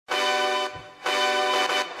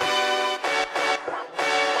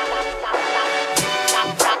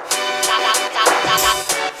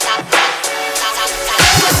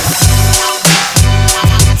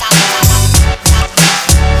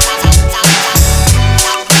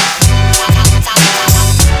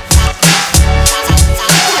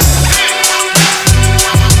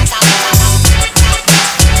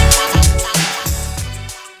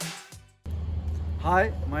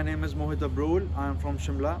I'm from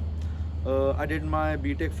Shimla. I did my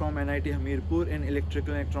BTech from NIT Hamirpur in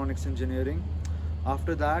Electrical and Electronics Engineering.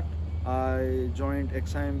 After that, I joined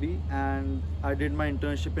XIMB and I did my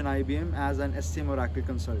internship in IBM as an SCM Oracle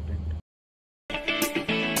consultant.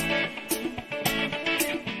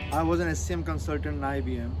 I was an SCM consultant in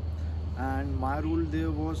IBM, and my role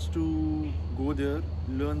there was to go there,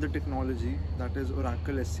 learn the technology, that is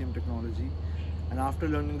Oracle SCM technology, and after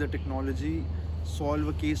learning the technology, solve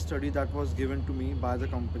a case study that was given to me by the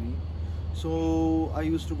company. So I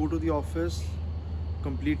used to go to the office,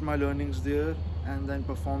 complete my learnings there, and then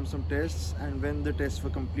perform some tests, and when the tests were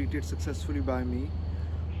completed successfully by me,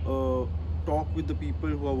 talk with the people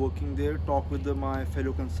who are working there, talk with my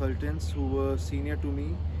fellow consultants who were senior to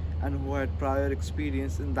me and who had prior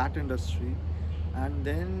experience in that industry, and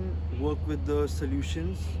then work with the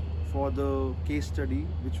solutions for the case study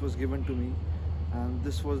which was given to me. And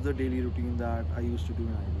this was the daily routine that I used to do in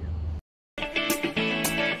IBM.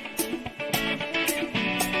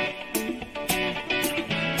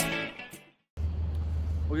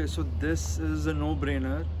 Okay, so this is a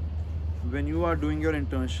no-brainer. When you are doing your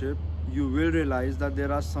internship, you will realize that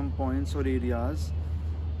there are some points or areas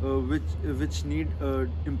which need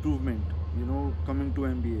improvement, coming to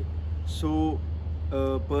MBA. So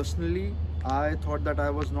personally, I thought that I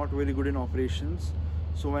was not very good in operations.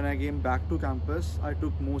 So when I came back to campus, I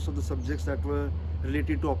took most of the subjects that were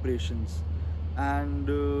related to operations.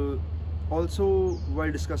 And also,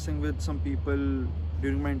 while discussing with some people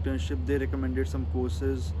during my internship, they recommended some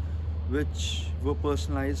courses which were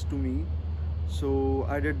personalized to me. So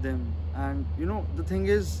I did them. And the thing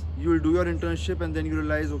is, you will do your internship and then you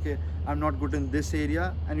realize, okay, I'm not good in this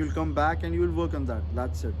area, and you'll come back and you will work on that.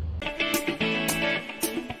 That's it.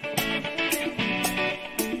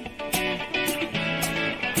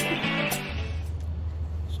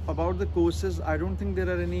 About the courses, I don't think there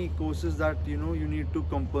are any courses that you need to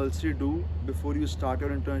compulsory do before you start your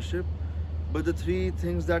internship. But the three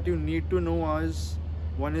things that you need to know is,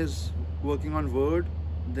 one is working on Word,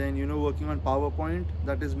 then working on PowerPoint,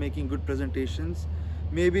 that is making good presentations,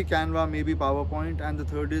 maybe Canva, maybe PowerPoint, and the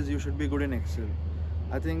third is you should be good in Excel.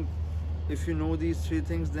 I think if you know these three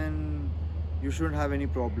things, then you shouldn't have any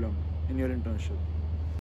problem in your internship.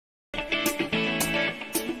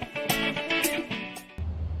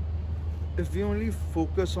 If we only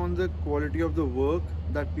focus on the quality of the work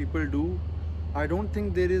that people do, I don't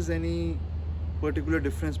think there is any particular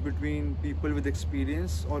difference between people with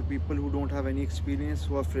experience or people who don't have any experience,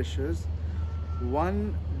 who are freshers.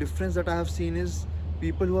 One difference that I have seen is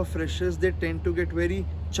people who are freshers, they tend to get very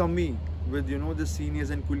chummy with the seniors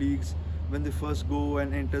and colleagues when they first go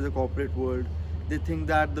and enter the corporate world. They think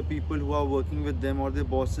that the people who are working with them or their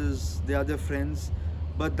bosses, they are their friends.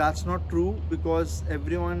 But that's not true, because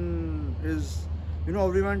everyone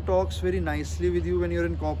talks very nicely with you when you're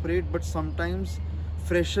in corporate, but sometimes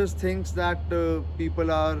freshers thinks that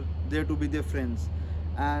people are there to be their friends,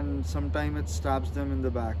 and sometimes it stabs them in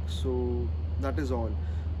the back. So that is all.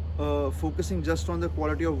 Focusing just on the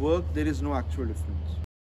quality of work, there is no actual difference.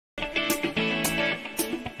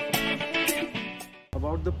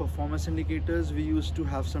 About the performance indicators, we used to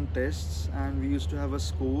have some tests and we used to have a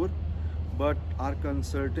score, but our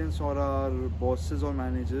consultants or our bosses or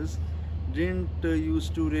managers didn't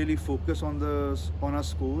used to really focus on our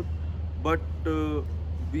score, but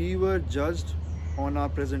we were judged on our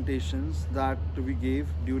presentations that we gave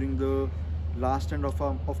during the last end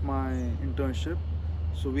of my internship.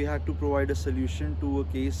 So we had to provide a solution to a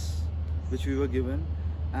case which we were given,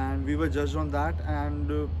 and we were judged on that, and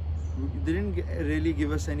they didn't really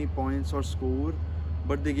give us any points or score,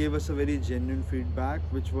 but they gave us a very genuine feedback,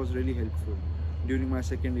 which was really helpful during my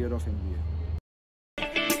second year of MBA.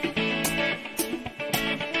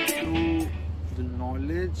 So the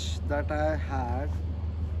knowledge that I had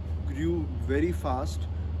grew very fast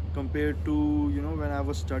compared to when I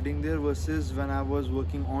was studying there versus when I was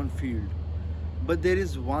working on field. But there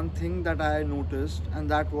is one thing that I noticed, and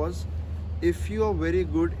that was, if you are very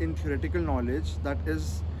good in theoretical knowledge, that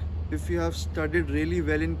is, if you have studied really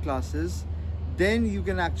well in classes, then you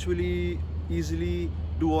can actually easily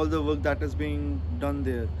do all the work that is being done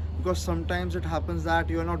there. Because sometimes it happens that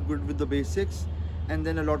you are not good with the basics, and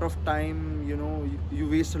then a lot of time, you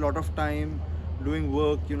waste a lot of time doing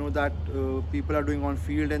work that people are doing on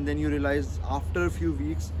field, and then you realize after a few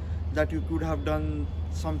weeks that you could have done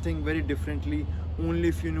something very differently only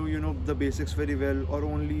if you knew the basics very well, or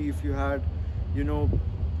only if you had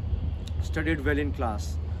studied well in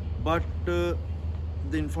class. But the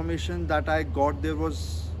information that I got there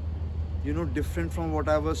was different from what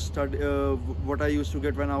I used to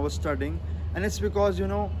get when I was studying. And it's because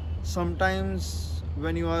sometimes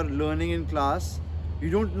when you are learning in class, you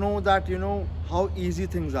don't know that, how easy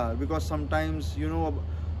things are, because sometimes,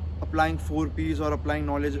 applying 4Ps or applying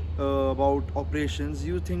knowledge about operations,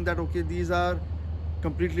 you think that, okay, these are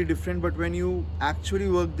completely different, but when you actually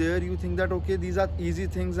work there, you think that, okay, these are easy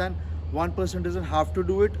things and one person doesn't have to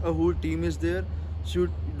do it, a whole team is there. So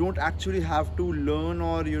you don't actually have to learn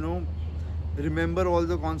or, remember all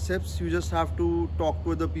the concepts. You just have to talk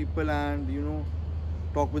with the people and,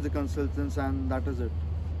 talk with the consultants, and that is it.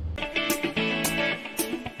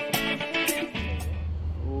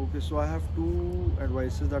 Okay, so I have two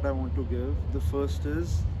advices that I want to give. The first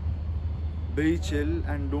is be chill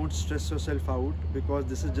and don't stress yourself out, because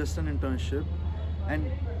this is just an internship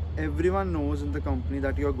and everyone knows in the company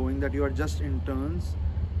that you are going, that you are just interns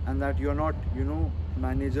and that you are not,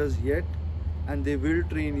 managers yet, and they will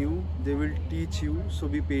train you, they will teach you, so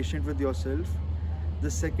be patient with yourself. The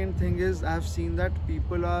second thing is, I have seen that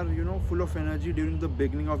people are, full of energy during the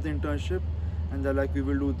beginning of the internship, and they're like, we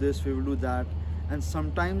will do this, we will do that, and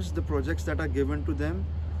sometimes the projects that are given to them,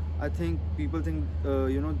 I think people think,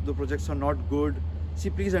 the projects are not good. See,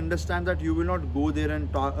 please understand that you will not go there and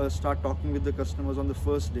start talking with the customers on the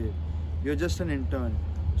first day. You're just an intern.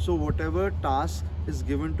 So whatever task is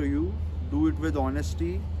given to you, do it with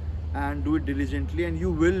honesty and do it diligently, and you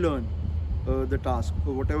will learn the task,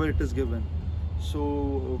 whatever it is given.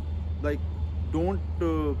 So don't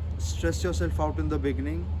stress yourself out in the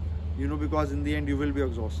beginning, because in the end you will be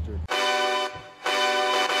exhausted.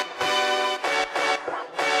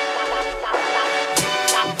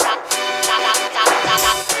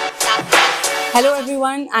 Hello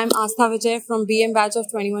everyone, I'm Aastha Vijay from BM batch of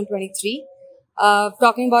 21-23.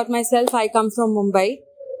 Talking about myself, I come from Mumbai.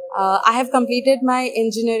 I have completed my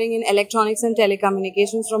engineering in electronics and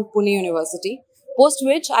telecommunications from Pune University, post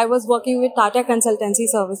which I was working with Tata Consultancy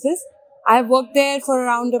Services. I have worked there for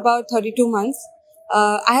around about 32 months.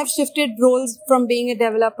 I have shifted roles from being a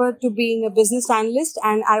developer to being a business analyst,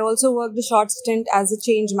 and I also worked a short stint as a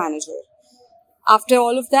change manager. After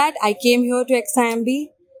all of that, I came here to XIMB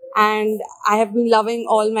and I have been loving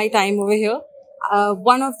all my time over here.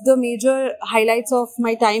 One of the major highlights of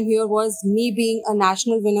my time here was me being a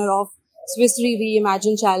national winner of Swiss Re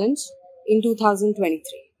Reimagine Challenge in 2023.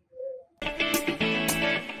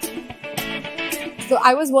 So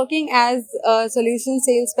I was working as a solution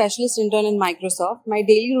sales specialist intern in Microsoft. My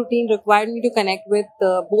daily routine required me to connect with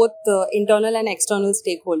both internal and external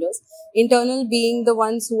stakeholders. Internal being the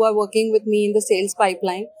ones who are working with me in the sales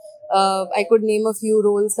pipeline. I could name a few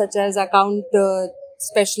roles such as account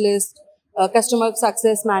specialist, customer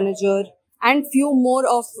success manager, and few more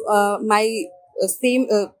of my same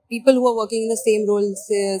people who are working in the same role,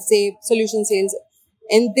 say solution sales,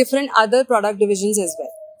 in different other product divisions as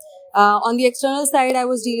well. On the external side, I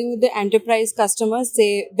was dealing with the enterprise customers,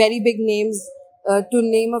 say very big names, to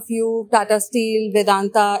name a few, Tata Steel,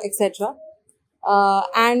 Vedanta, etc.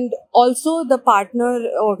 And also the partner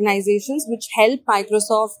organizations which help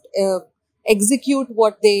Microsoft execute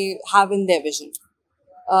what they have in their vision.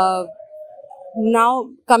 Now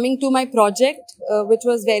coming to my project, which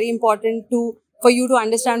was very important for you to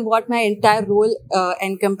understand what my entire role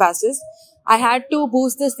encompasses. I had to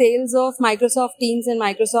boost the sales of Microsoft Teams and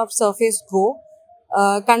Microsoft Surface Go.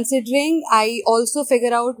 Considering I also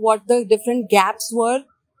figure out what the different gaps were,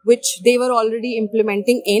 which they were already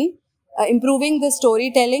implementing in, improving the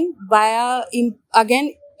storytelling via,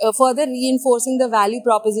 further reinforcing the value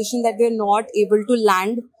proposition that they were not able to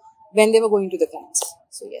land when they were going to the clients.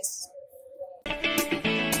 So yes.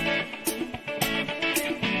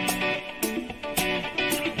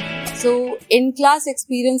 So in-class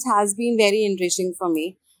experience has been very enriching for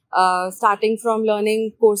me, starting from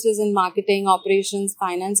learning courses in marketing, operations,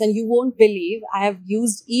 finance, and you won't believe I have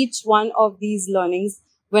used each one of these learnings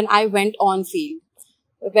when I went on field.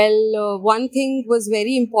 Well, one thing was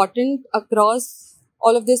very important across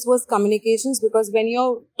all of this was communications, because when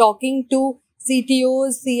you're talking to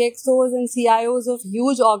CTOs, CXOs and CIOs of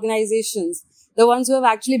huge organizations, the ones who have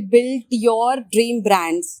actually built your dream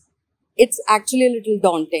brands, it's actually a little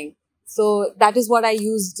daunting. So that is what I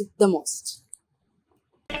used the most.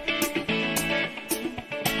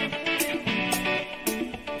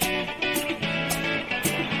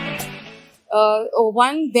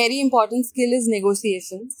 One very important skill is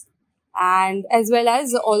negotiations, and as well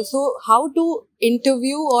as also how to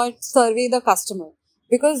interview or survey the customer.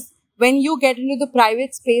 Because when you get into the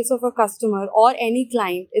private space of a customer or any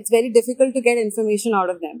client, it's very difficult to get information out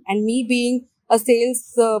of them. And me being a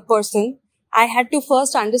sales person, I had to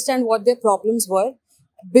first understand what their problems were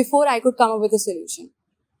before I could come up with a solution.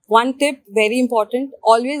 One tip, very important,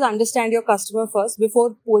 always understand your customer first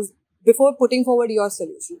before putting forward your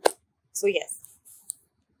solution. So yes.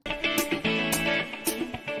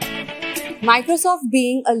 Microsoft,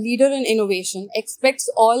 being a leader in innovation, expects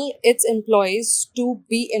all its employees to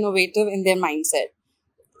be innovative in their mindset.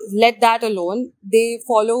 Let that alone. They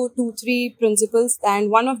follow 2, 3 principles, and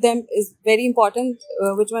one of them is very important,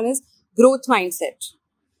 which one is growth mindset.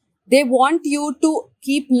 They want you to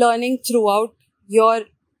keep learning throughout your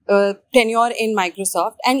tenure in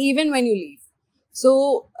Microsoft and even when you leave.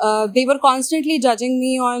 So they were constantly judging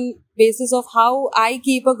me on basis of how I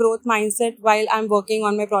keep a growth mindset while I'm working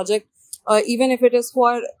on my project, even if it is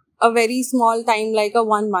for a very small time, like a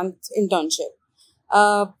 1 month internship.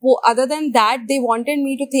 Other than that, they wanted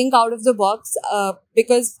me to think out of the box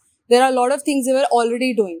because there are a lot of things they were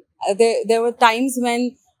already doing. There were times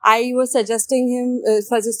when I was suggesting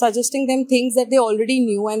them things that they already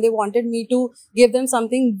knew, and they wanted me to give them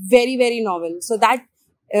something very, very novel. So that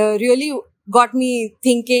really got me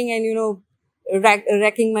thinking and,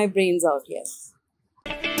 wrecking my brains out, yes.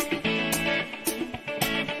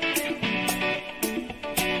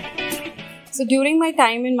 So during my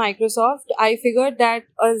time in Microsoft, I figured that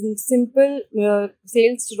a simple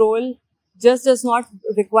sales role just does not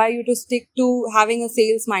require you to stick to having a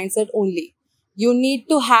sales mindset only. You need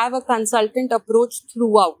to have a consultant approach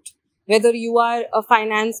throughout. Whether you are a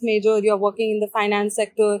finance major, you're working in the finance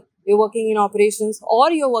sector, you're working in operations,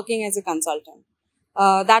 or you're working as a consultant.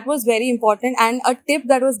 That was very important, and a tip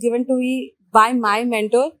that was given to me by my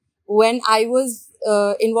mentor when I was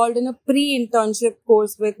involved in a pre-internship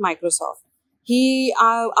course with Microsoft. He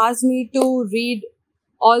asked me to read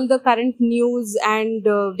all the current news and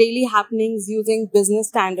daily happenings using business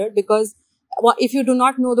standard, because if you do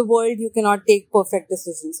not know the world, you cannot take perfect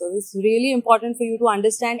decisions. So it's really important for you to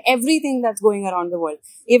understand everything that's going around the world,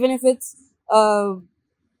 even if it's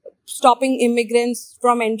stopping immigrants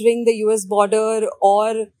from entering the US border,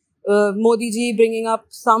 or Modi ji bringing up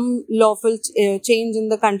some lawful change in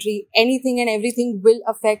the country. Anything and everything will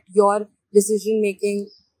affect your decision making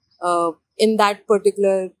in that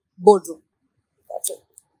particular boardroom. That's it.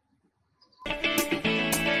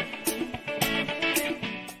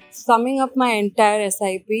 Summing up my entire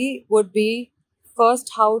SIP would be,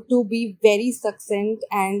 first, how to be very succinct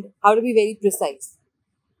and how to be very precise.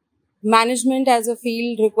 Management as a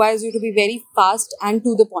field requires you to be very fast and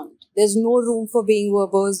to the point. There's no room for being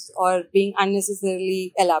verbose or being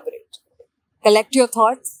unnecessarily elaborate. Collect your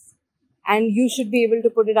thoughts, and you should be able to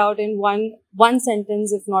put it out in one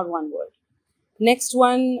sentence, if not one word. Next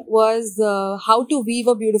one was how to weave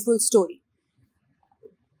a beautiful story.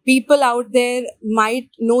 People out there might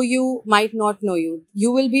know you, might not know you.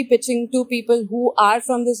 You will be pitching to people who are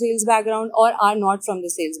from the sales background or are not from the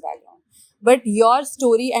sales background. But your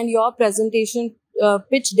story and your presentation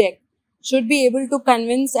pitch deck should be able to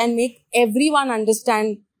convince and make everyone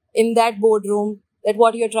understand in that boardroom that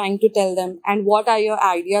what you're trying to tell them and what are your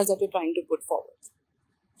ideas that you're trying to put forward.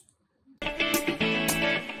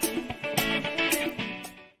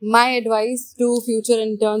 My advice to future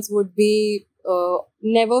interns would be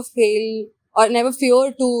never fail or never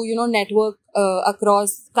fear to network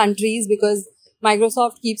across countries, because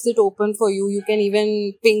Microsoft keeps it open for you. You can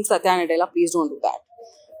even ping Satya Nadella. Please don't do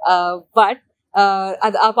that. But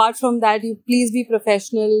apart from that, you please be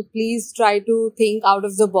professional. Please try to think out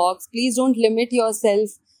of the box. Please don't limit yourself.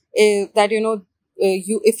 That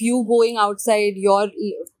if you going outside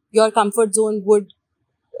your comfort zone would,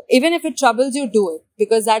 even if it troubles you, do it,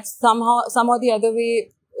 because that's somehow the other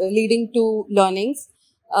way leading to learnings.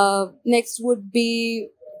 Next would be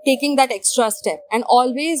taking that extra step, and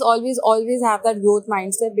always have that growth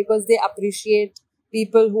mindset, because they appreciate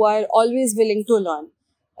people who are always willing to learn.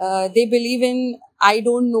 They believe in I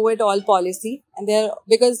don't know it all policy, and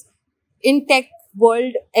because in tech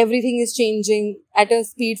world everything is changing at a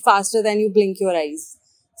speed faster than you blink your eyes.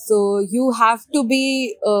 So you have to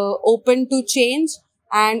be open to change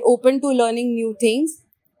and open to learning new things.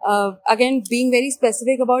 Again, being very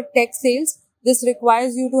specific about tech sales, this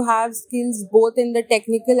requires you to have skills both in the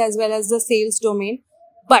technical as well as the sales domain.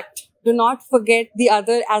 But do not forget the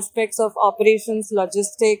other aspects of operations,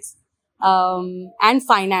 logistics, and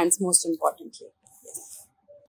finance, most importantly.